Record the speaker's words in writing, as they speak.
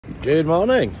Good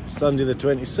morning, Sunday the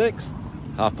 26th,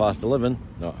 11:30,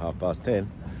 not 10:30.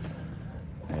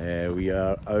 We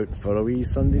are out for a wee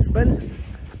Sunday spin.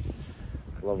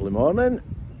 Lovely morning.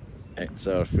 It's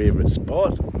our favourite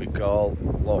spot we call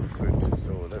Loftfoot.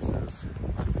 So this is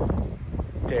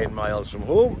 10 miles from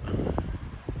home.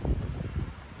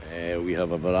 We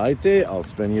have a variety. I'll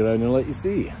spin you around and let you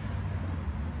see.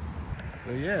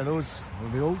 So yeah, those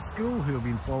of the old school who have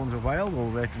been following us a while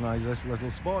will recognise this little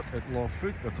spot at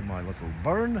Loftfoot with my little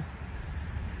burn.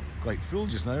 Quite full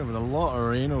just now. We've had a lot of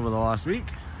rain over the last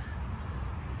week.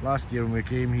 Last year when we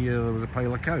came here there was a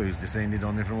pile of cows descended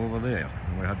on me from over there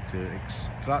and we had to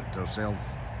extract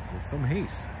ourselves with some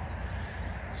haste.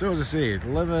 So as I say,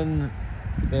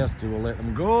 11:30 we'll let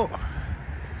them go.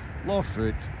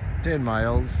 Loftfoot, 10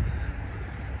 miles.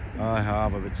 I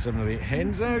have about 7 or 8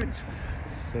 hens out.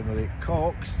 7 or 8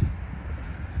 cocks.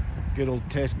 Good old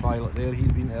test pilot there,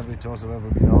 he's been to every toss I've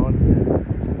ever been on.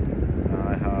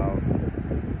 I have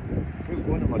put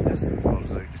one of my distance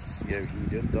birds out just to see how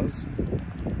he does.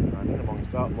 And in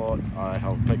amongst that lot I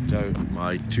have picked out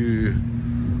my 2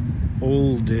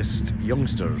 oldest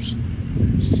youngsters.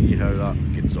 See how that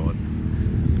gets on.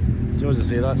 So as I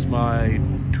say, that's my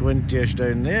 20ish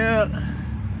down there.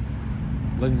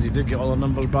 Lindsay did get all her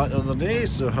numbers back the other day,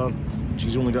 so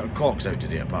she's only got her cocks out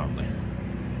today apparently.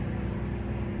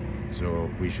 So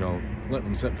we shall let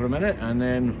them sit for a minute and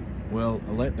then we'll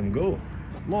let them go.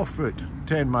 Loftfoot,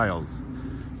 10 miles.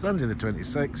 Sunday the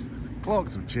 26th,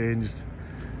 clocks have changed,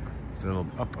 so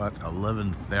up at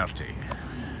 11:30.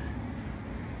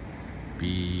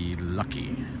 Be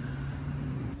lucky.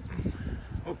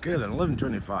 Okay then,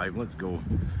 11:25, let's go.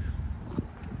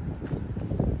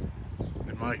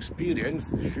 In my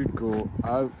experience, they should go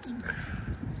out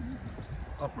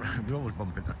up, we always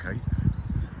bump into a kite,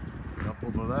 and up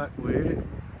over that way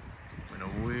and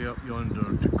away up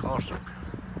yonder to Corsic.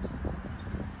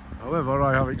 However,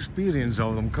 I have experience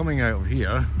of them coming out of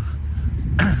here,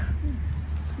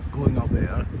 going up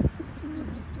there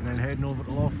and then heading over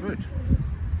to Loftfoot.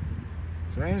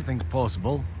 So anything's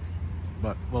possible,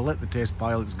 but we'll let the test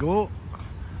pilots go.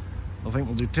 I think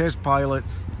we'll do test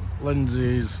pilots,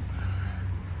 Lindsay's,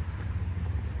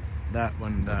 that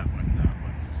one.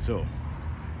 So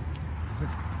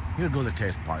here go the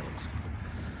test pilots.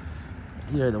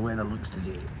 See how the weather looks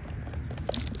today.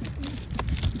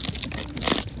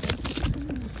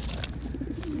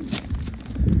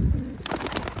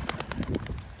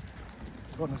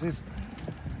 Goodness is.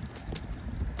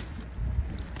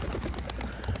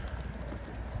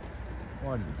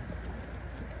 One.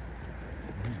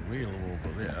 He's way low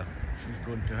over there. She's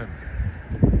going to him.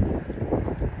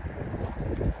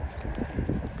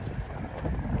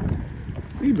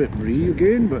 Wee bit bree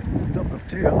again, but it's up her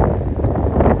tail.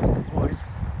 Boys.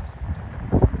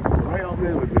 Right up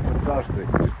there would be fantastic.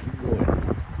 Just keep going.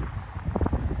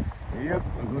 Yep,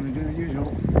 we're going to do the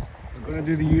usual. We're going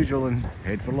to do the usual and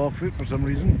head for Loftfoot for some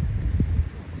reason.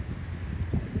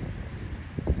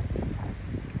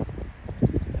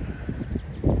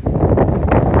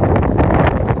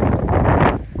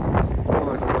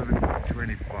 Oh, it's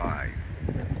 11:25,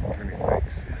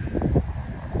 26.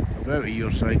 About at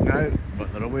your side now,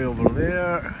 but they're away over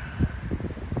there.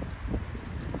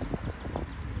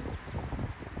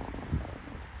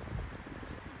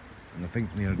 And I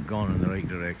think they're gone in the right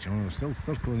direction. I'm still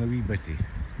circling a wee bitty.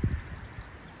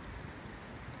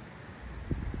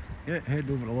 Yeah, head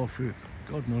over to Loftfoot.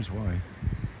 God knows why.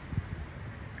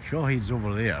 Shawhead's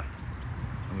over there,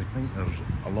 and we think there's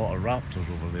a lot of raptors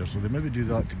over there, so they maybe do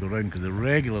that to go round because they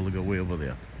regularly go way over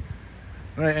there.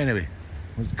 Right, anyway,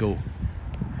 let's go.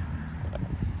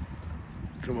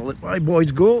 So we'll let my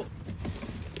boys go.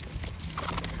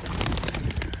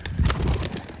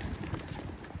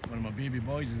 One of my baby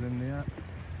boys is in there.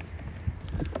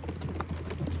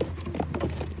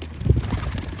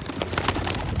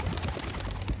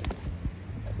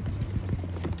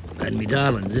 And me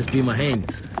darlings, this be my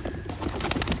hens.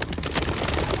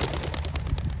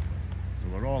 So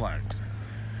we're all out.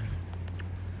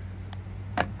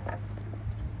 That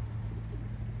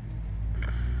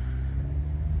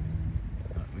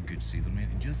would be good to see them.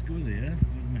 Just go there,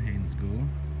 where my hens go.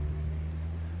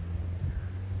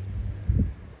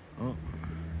 Oh,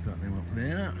 is that them up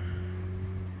there?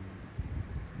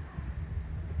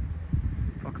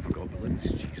 Fuck, I forgot the lids,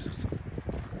 Jesus.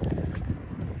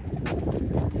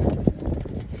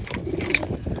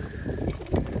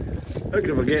 How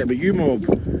could I forget about you, mob?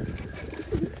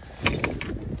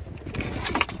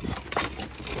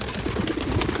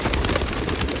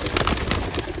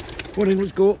 Come on in,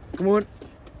 let's go. Come on.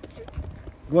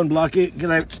 Go on, Blackie,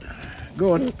 get out.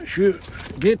 Go on, shoot,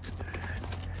 get.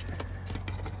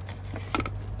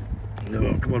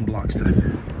 Oh, come on, Blackster.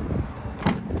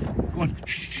 Go on.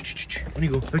 Shh, shh, shh, shh. On you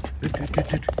go.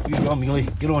 Out. You go, Mealy.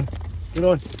 Get on. Get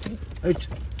on. Out.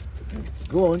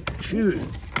 Go on. Shoot.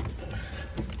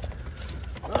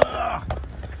 Ah.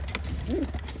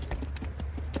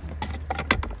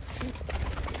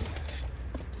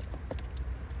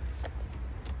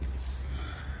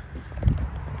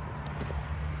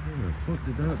 Where the fuck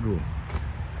did that go?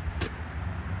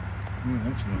 Oh,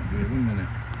 that's not good. 1 minute.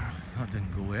 That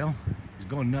didn't go well. He's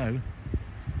gone now.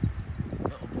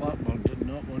 Little blackbird did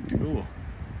not want to go.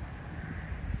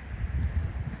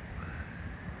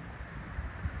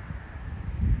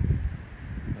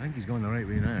 I think he's going the right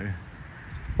way now.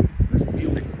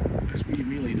 This wee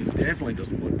Mealy definitely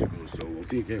doesn't want to go, so we'll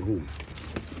take it home.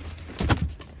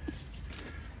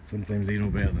 Sometimes they know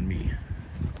better than me.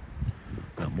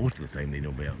 Well, most of the time they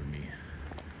know better than me.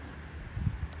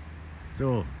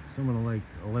 So, something like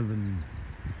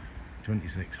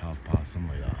 11:26, half past,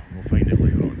 something like that. We'll find out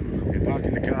later on. I'll get back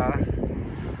in the car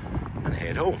and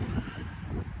head home.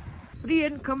 Free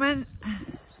incoming.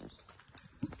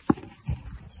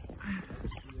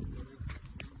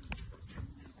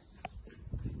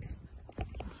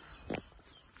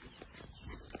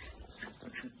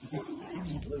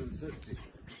 $11.50.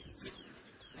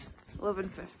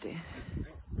 11.50.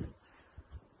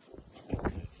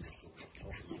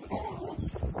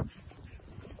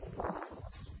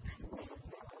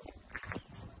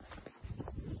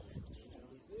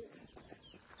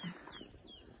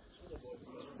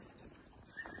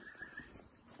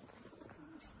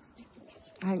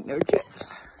 I think they're chips.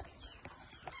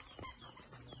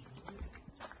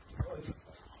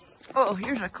 Oh,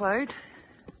 here's a cloud.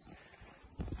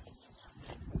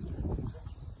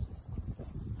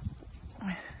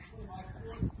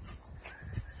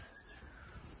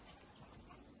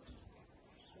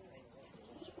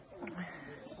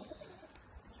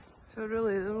 So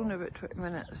really, they're only about 20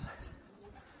 minutes.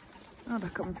 And I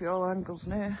come from all angles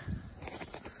now.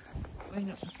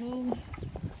 Line up the pole.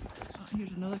 Oh,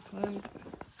 here's another cloud.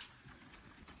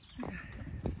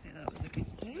 Say that was a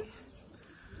good day.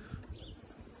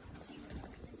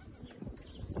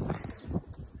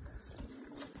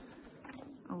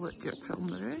 I'll let you film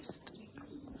the rest.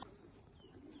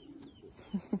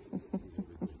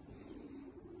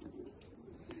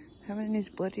 Having his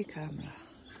bloody camera.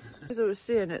 As I was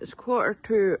saying, it's quarter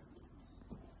to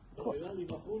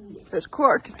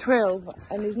 12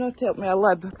 and he's not helped me a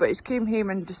lib, but he's came home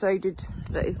and decided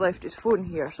that he's left his phone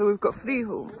here, so we've got free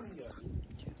home.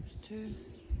 Chips too.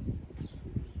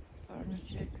 Farmer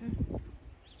checker.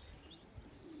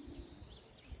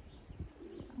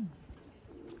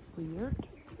 Weird.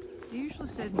 They usually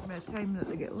send me a time that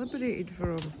they get liberated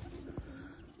from.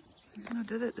 He's not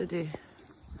did it today.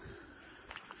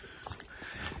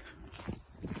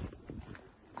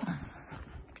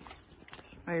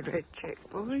 My red check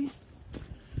boy.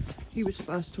 He was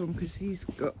fast home because he's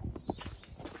got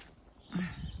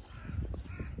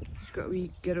a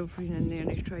wee girlfriend in there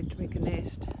and he's tried to make a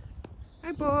nest.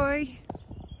 Hi boy!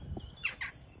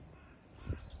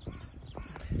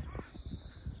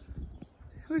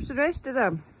 Where's the rest of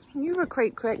them? You were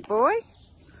quite quick, boy.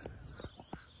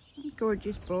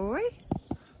 Gorgeous boy.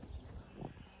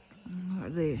 What are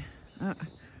they?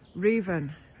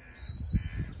 Raven.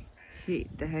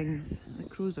 Hate the hings. The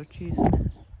crows are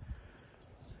chasing.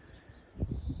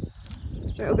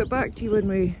 Right, I'll get back to you when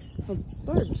we have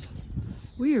birds.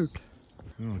 Weird.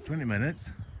 So 20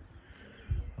 minutes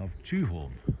of chew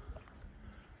home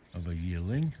of a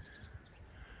yearling.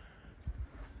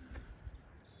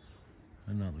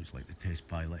 And that looks like the test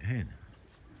pilot hen.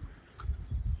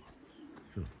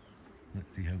 So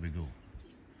let's see how we go.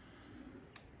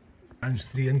 Rounds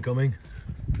 3 incoming.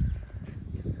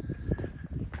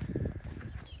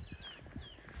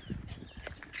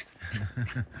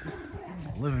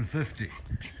 $11.50.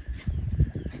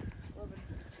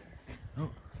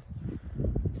 Oh.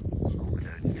 Go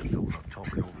down here so we're not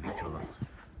talking over each other.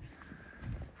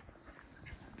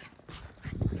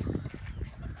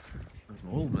 That's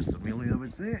my old Mr. Mealy, I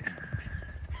would say.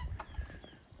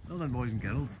 Well done, boys and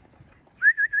girls.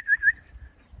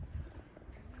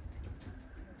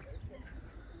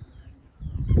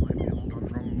 Slightly old on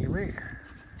wrong Mealy.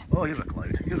 Oh, here's a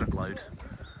cloud. Here's a cloud.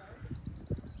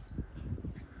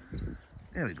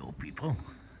 There we go, people.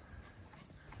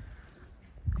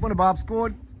 Come on, Bob,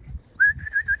 scored.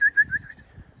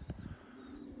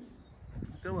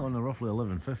 Still on a roughly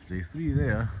 11.50. 3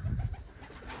 there.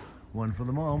 1 for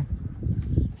the mom.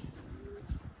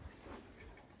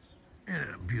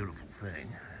 Yeah, beautiful thing.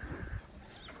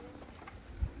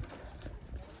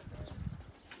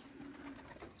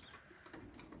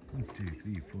 1, 2,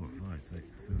 3, 4, 5,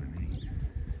 6, 7, 8.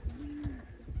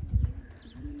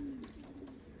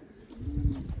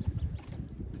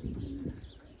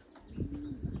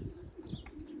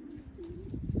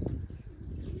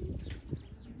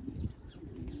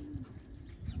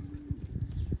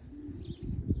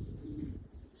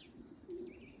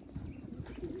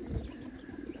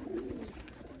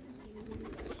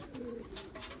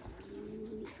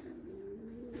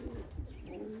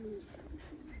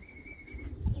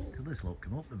 this lot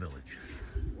come up the village.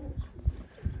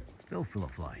 Still full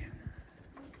of flying.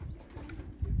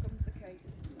 Here comes the kite.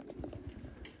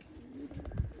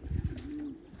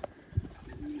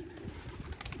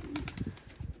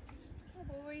 Oh,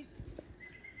 boys.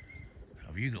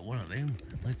 Have you got one of them?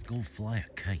 Let's go fly a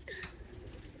kite.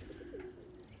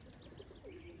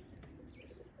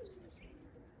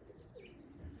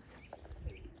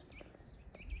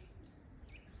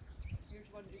 Here's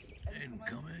one just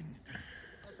Incoming.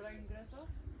 A brown grizzle.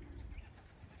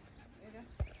 There you go.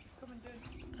 Coming down.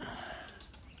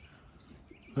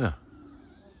 Yeah.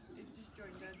 It's just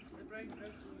joined in. The brown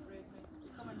grizzle and red mate.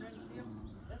 It's coming round here.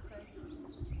 This side.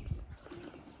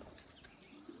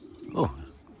 Oh,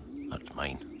 that's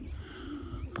mine.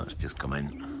 That's just come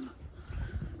in.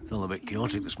 It's all a bit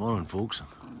chaotic this morning, folks.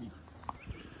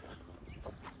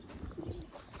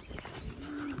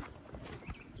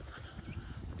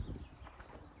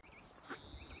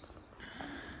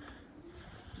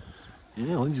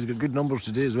 Yeah, Lindsay's got good numbers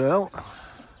today as well.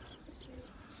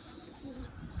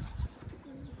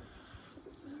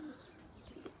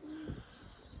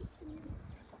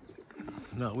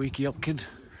 That wake you up, kid?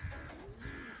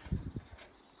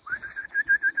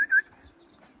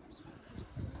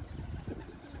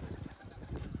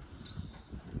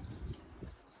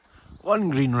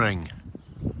 One green ring.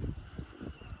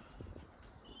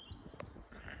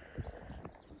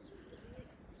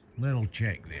 Little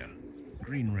check there.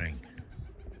 Green ring.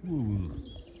 Woo.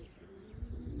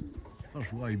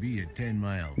 First YB at 10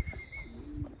 miles.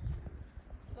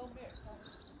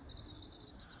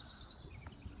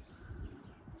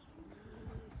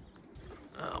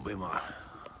 That'll be my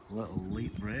little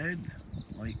late red,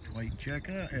 light white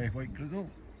checker, white grizzle.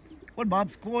 Come on,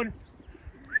 Babs, go on.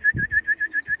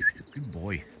 Good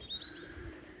boy.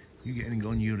 You getting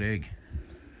on your egg.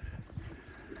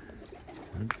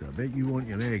 I bet you want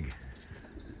your egg.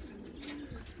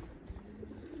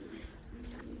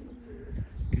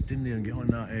 Get in there and get on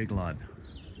that egg, lad.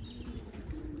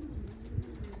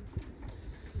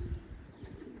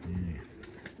 Yeah.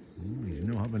 Ooh, he's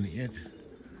not having it yet.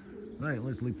 Right,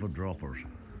 let's look for droppers.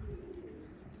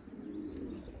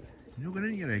 You're not going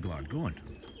into your egg, lad. Go on.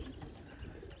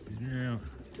 Yeah.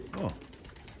 Oh.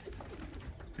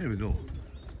 There we go.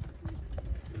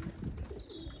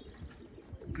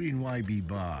 Green YB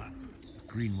bar.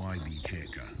 Green YB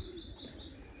checker.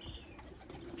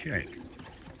 Check.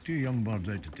 2 young birds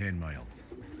out to 10 miles.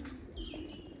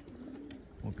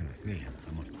 What can I say?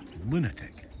 I'm a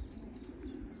lunatic.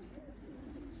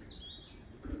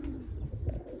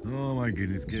 Oh my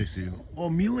goodness, guess who? Oh,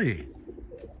 Mealy!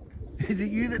 Is it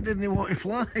you that didn't want to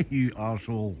fly, you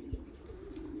arsehole?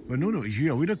 Well, no, it was you.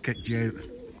 I would have kicked you out.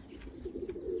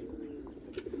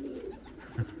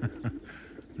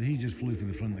 So he just flew for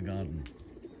the front of the garden.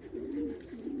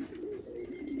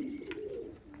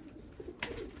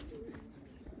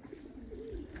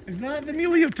 Is that the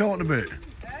Mealy you're talking about?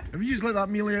 Have you just let that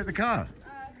Mealy out the car?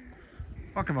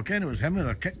 Fuck, if I can, it was him, and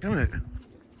I kicked him out.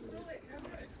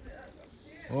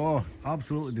 Oh,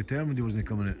 absolutely determined he wasn't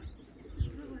coming out.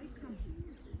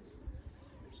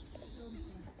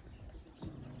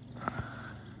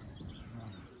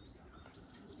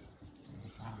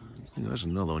 I think that's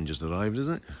another one just arrived,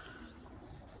 isn't it?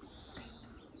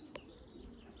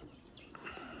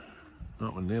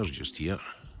 That one there's just here.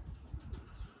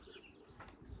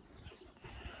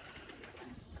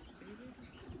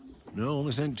 No,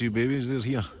 only sent 2 babies, there's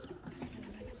here.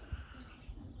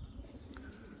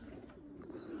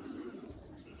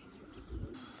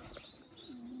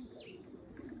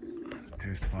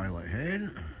 Test pilot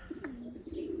hen.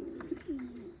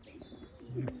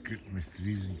 Look at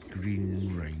Mrs.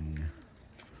 Green Ring.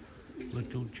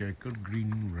 Little checkered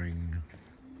green ring.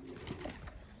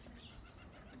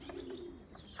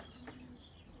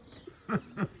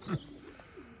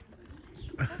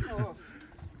 Oh.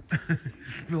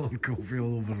 Spilled coffee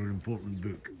all over an important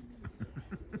book.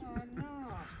 Oh no.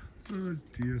 Oh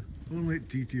dear. Only at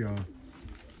TTR.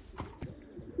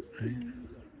 Right.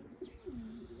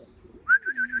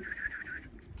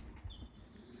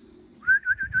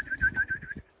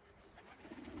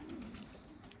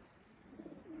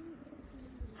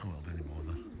 Oh well, didn't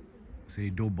bother. Say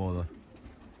don't bother.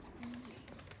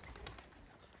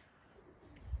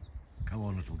 Come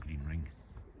on, little green ring.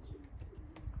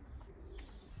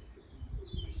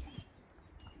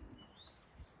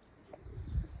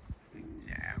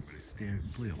 Yeah, I'm gonna stay out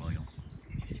and play a while.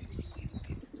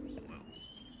 Well,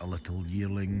 a little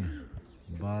yearling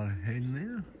bar hen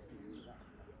there.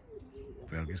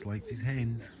 Fergus likes his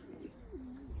hens.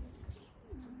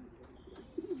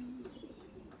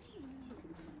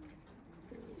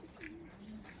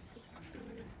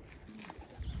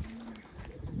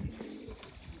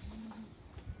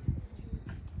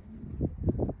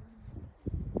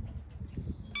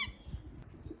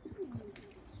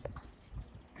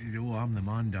 I'm the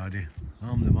man, Daddy.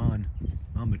 I'm the man.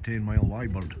 I'm the 10-mile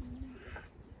Y-bird.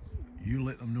 You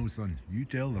let them know, son. You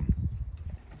tell them.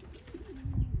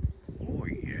 Oh,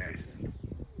 yes.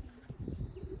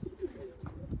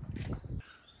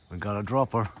 We got a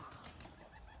dropper.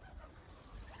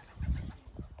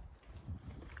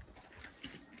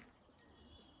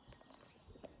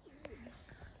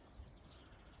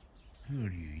 Who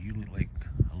are you? You look like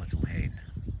a little hen.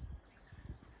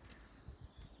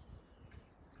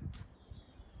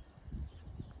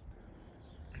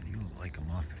 And you look like a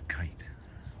massive kite,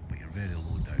 but you're very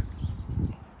low down.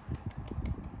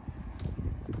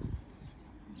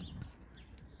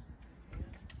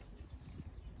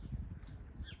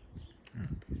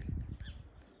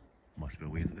 Must be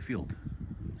away in the field.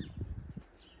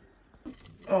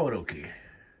 Oh, we're okay.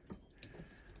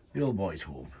 The old boy's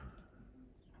home.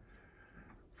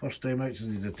 First time out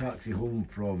since he's a taxi home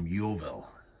from Yeovil.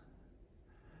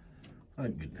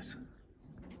 Thank goodness.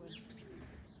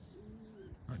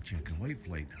 That check and white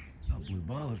flight, that blue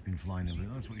ball has been flying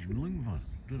about. That's what he's been looking for.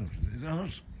 Don't know. Is that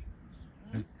hers?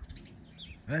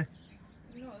 Eh?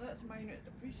 No, that's mine.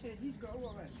 We said he's got all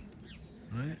of it.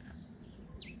 Right.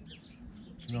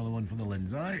 It's another one for the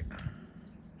Lindsay.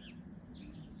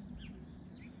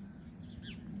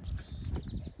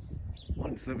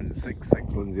 One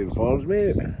 766 Lindsay and Farms,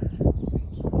 mate.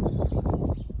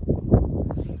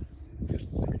 Just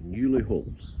newly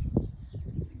homed.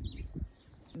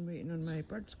 I'm waiting on my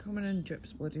birds coming in.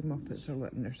 Gyp's bloody muppets are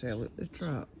letting herself at the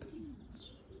trap.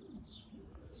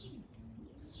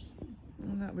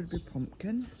 And that would be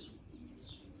Pumpkin.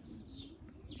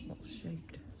 Little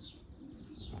shade.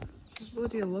 It's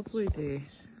bloody a lovely day.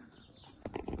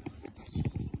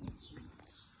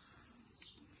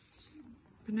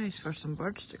 Be nice for some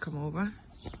birds to come over.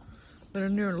 They're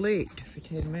near late for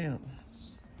 10 mile.